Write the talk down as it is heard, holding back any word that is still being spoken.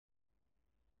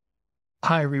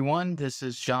Hi, everyone. This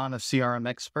is John of CRM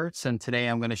Experts, and today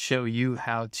I'm going to show you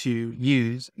how to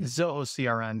use Zoho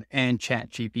CRM and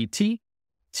Chat GPT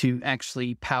to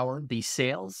actually power the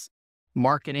sales,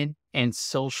 marketing, and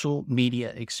social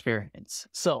media experience.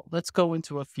 So let's go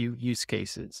into a few use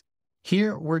cases.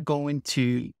 Here, we're going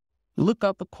to look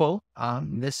up a quote.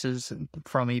 This is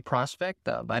from a prospect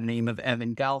by the name of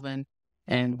Evan Galvin.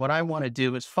 And what I want to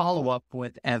do is follow up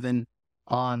with Evan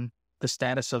on the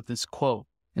status of this quote.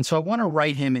 And so I want to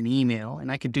write him an email, and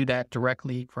I could do that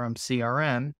directly from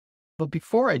CRM. But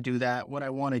before I do that, what I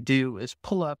want to do is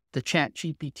pull up the Chat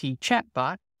GPT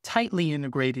chatbot, tightly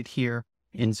integrated here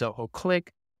in Zoho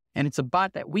Click. And it's a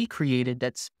bot that we created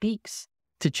that speaks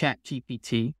to Chat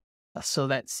GPT so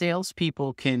that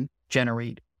salespeople can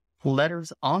generate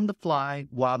letters on the fly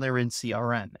while they're in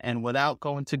CRM. And without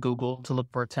going to Google to look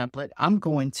for a template, I'm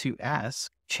going to ask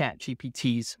Chat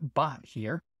GPT's bot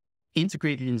here,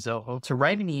 integrated in Zoho, to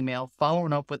write an email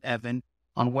following up with Evan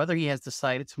on whether he has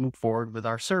decided to move forward with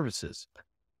our services.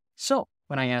 So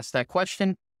when I ask that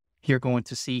question, you're going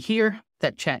to see here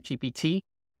that ChatGPT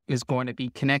is going to be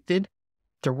connected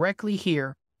directly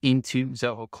here into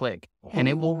Zoho Click, and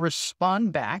it will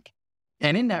respond back.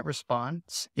 And in that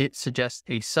response, it suggests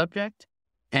a subject,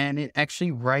 and it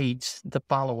actually writes the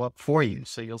follow-up for you.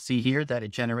 So you'll see here that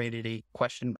it generated a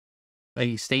question,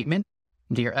 a statement.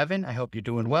 Dear Evan, I hope you're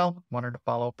doing well. Wanted to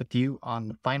follow up with you on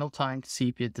the final time to see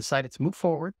if you decided to move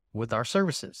forward with our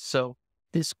services. So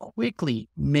this quickly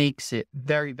makes it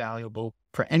very valuable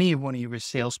for any one of your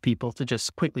salespeople to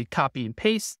just quickly copy and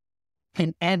paste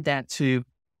and add that to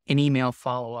an email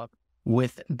follow-up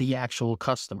with the actual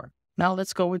customer. Now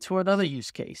let's go into another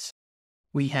use case.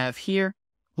 We have here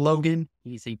Logan.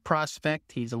 He's a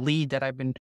prospect. He's a lead that I've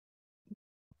been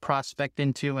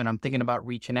prospecting to, and I'm thinking about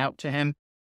reaching out to him.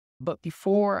 But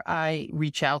before I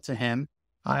reach out to him,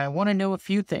 I want to know a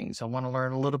few things. I want to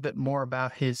learn a little bit more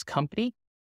about his company,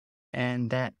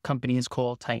 and that company is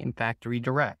called Titan Factory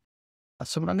Direct.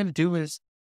 So what I'm going to do is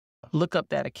look up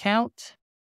that account,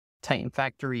 Titan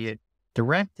Factory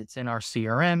Direct. It's in our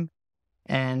CRM.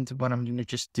 And what I'm going to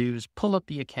just do is pull up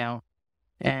the account,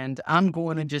 and I'm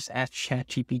going to just ask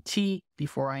ChatGPT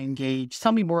before I engage,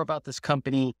 tell me more about this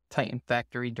company, Titan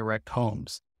Factory Direct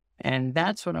Homes. And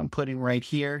that's what I'm putting right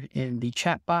here in the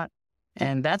chatbot.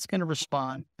 And that's going to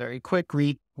respond very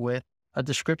quickly with a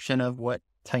description of what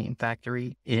Titan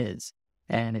Factory is.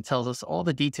 And it tells us all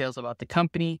the details about the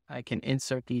company. I can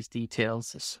insert these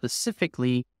details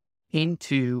specifically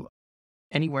into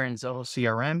anywhere in Zoho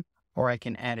CRM, or I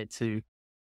can add it to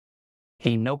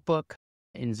a notebook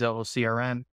in Zoho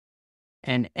CRM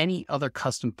and any other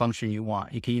custom function you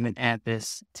want. You can even add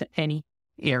this to any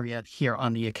area here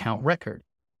on the account record.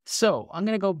 So I'm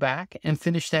going to go back and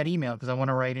finish that email because I want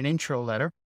to write an intro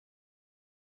letter.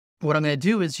 What I'm going to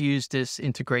do is use this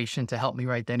integration to help me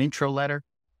write that intro letter.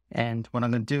 And what I'm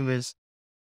going to do is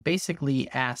basically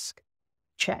ask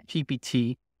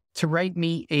ChatGPT to write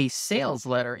me a sales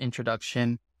letter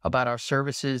introduction about our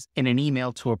services in an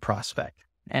email to a prospect.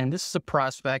 And this is a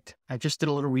prospect. I just did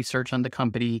a little research on the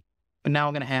company, but now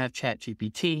I'm going to have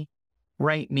ChatGPT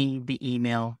write me the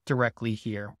email directly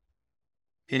here.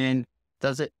 And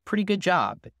does a pretty good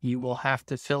job. You will have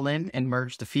to fill in and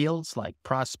merge the fields like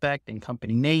prospect and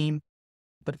company name,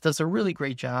 but it does a really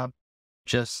great job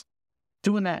just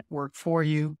doing that work for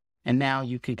you. And now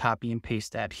you can copy and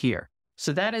paste that here.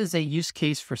 So that is a use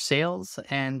case for sales.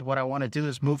 And what I want to do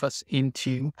is move us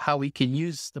into how we can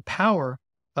use the power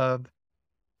of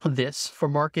this for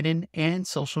marketing and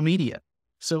social media.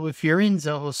 So if you're in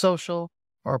Zoho Social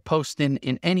or posting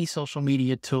in any social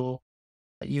media tool,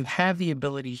 you have the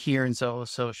ability here in Zoho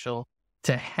Social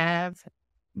to have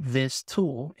this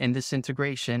tool and this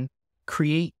integration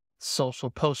create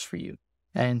social posts for you.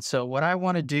 And so what I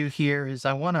want to do here is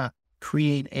I want to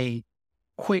create a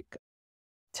quick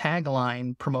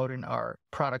tagline promoting our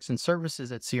products and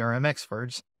services at CRM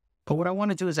Experts. But what I want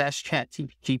to do is ask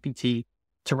ChatGPT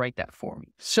to write that for me.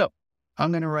 So I'm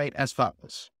going to write as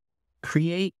follows: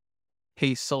 create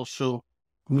a social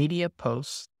media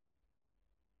post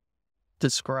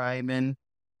describing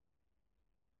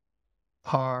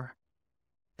our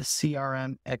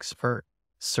CRM expert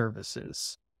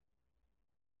services.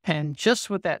 And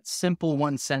just with that simple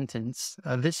one sentence,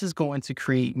 this is going to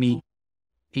create me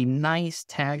a nice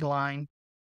tagline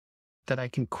that I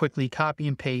can quickly copy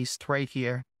and paste right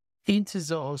here into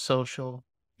Zoho Social.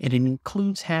 It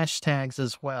includes hashtags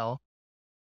as well.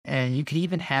 And you can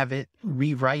even have it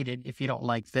rewrite it if you don't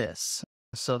like this.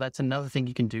 So that's another thing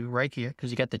you can do right here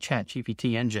because you got the Chat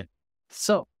GPT engine.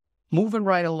 So moving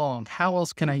right along, how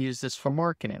else can I use this for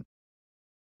marketing?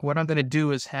 What I'm going to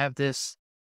do is have this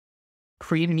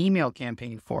create an email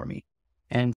campaign for me.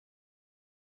 And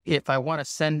if I want to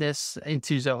send this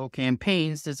into Zoho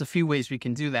campaigns, there's a few ways we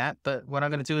can do that. But what I'm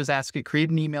going to do is ask it, create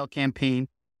an email campaign,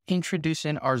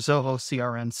 introducing our Zoho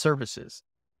CRM services.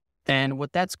 And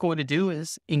what that's going to do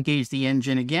is engage the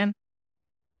engine again.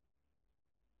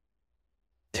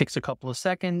 Takes a couple of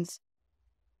seconds.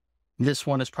 This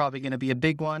one is probably going to be a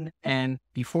big one. And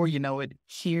before you know it,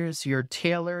 here's your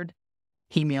tailored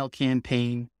email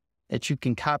campaign that you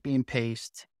can copy and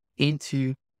paste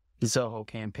into Zoho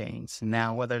campaigns.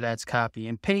 Now, whether that's copy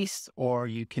and paste, or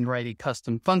you can write a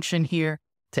custom function here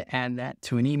to add that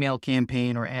to an email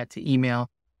campaign or add to email,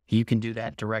 you can do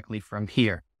that directly from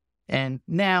here. And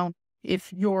now,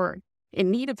 if you're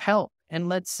in need of help, and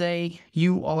let's say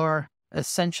you are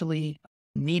essentially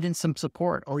needing some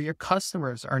support, or your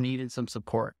customers are needing some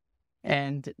support,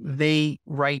 and they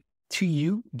write to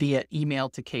you via email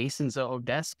to case in Zoho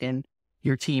Desk, and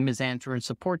your team is answering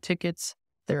support tickets,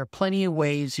 there are plenty of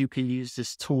ways you can use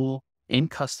this tool in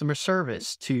customer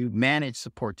service to manage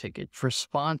support tickets,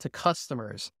 respond to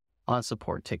customers on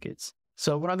support tickets.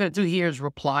 So what I'm going to do here is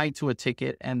reply to a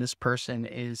ticket, and this person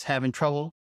is having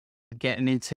trouble getting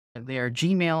into their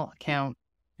Gmail account.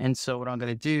 And so what I'm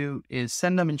going to do is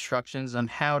send them instructions on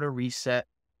how to reset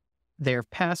their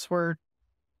password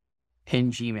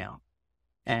in Gmail.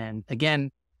 And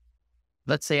again,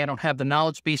 let's say I don't have the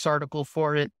knowledge base article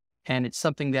for it, and it's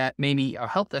something that maybe a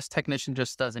help desk technician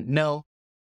just doesn't know.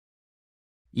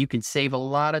 You can save a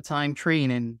lot of time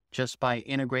training just by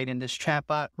integrating this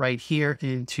chatbot right here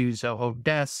into Zoho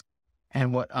Desk.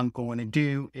 And what I'm going to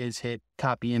do is hit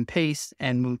copy and paste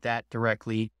and move that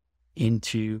directly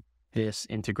into this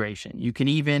integration. You can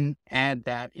even add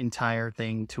that entire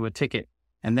thing to a ticket,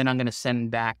 and then I'm going to send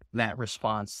back that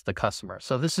response to the customer.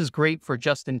 So this is great for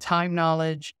just-in-time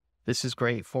knowledge. This is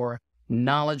great for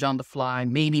knowledge on the fly,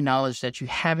 maybe knowledge that you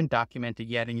haven't documented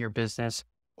yet in your business,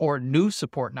 or new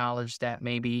support knowledge that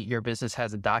maybe your business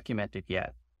hasn't documented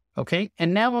yet. Okay,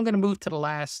 and now I'm going to move to the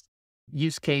last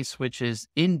use case, which is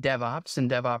in DevOps and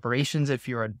Dev operations. If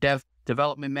you're a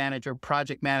development manager,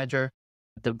 project manager,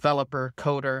 developer,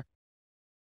 coder,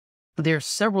 there's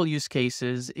several use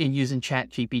cases in using Chat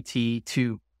GPT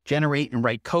to generate and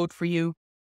write code for you,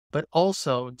 but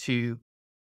also to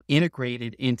integrate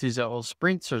it into Zoho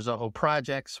Sprints or Zoho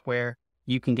projects where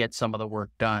you can get some of the work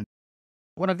done.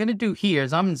 What I'm going to do here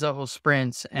is I'm in Zoho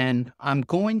Sprints, and I'm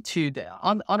going to,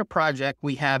 on a project,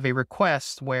 we have a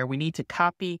request where we need to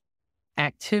copy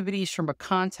activities from a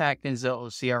contact in Zoho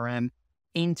CRM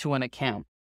into an account.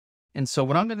 And so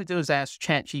what I'm going to do is ask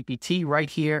Chat GPT right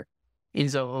here in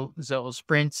Zoho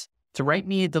Sprints to write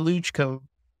me a deluge code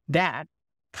that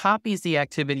copies the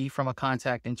activity from a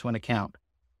contact into an account.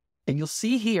 And you'll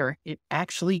see here, it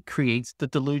actually creates the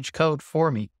deluge code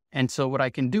for me. And so what I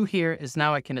can do here is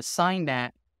now I can assign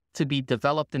that to be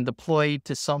developed and deployed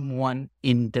to someone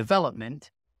in development.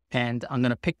 And I'm going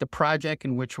to pick the project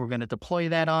in which we're going to deploy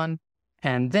that on,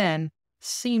 and then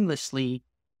seamlessly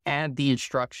add the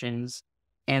instructions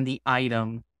and the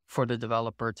item for the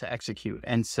developer to execute.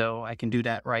 And so I can do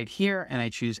that right here, and I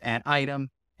choose add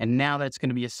item. And now that's going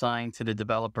to be assigned to the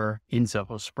developer in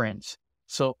Zoho Sprints.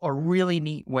 So a really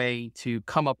neat way to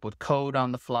come up with code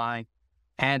on the fly,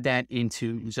 add that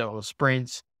into Zoho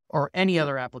Sprints or any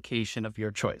other application of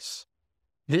your choice.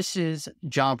 This is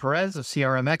John Perez of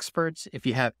CRM Experts. If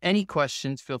you have any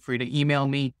questions, feel free to email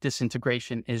me. This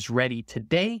integration is ready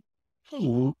today.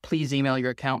 Please email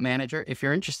your account manager if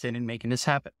you're interested in making this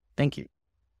happen. Thank you.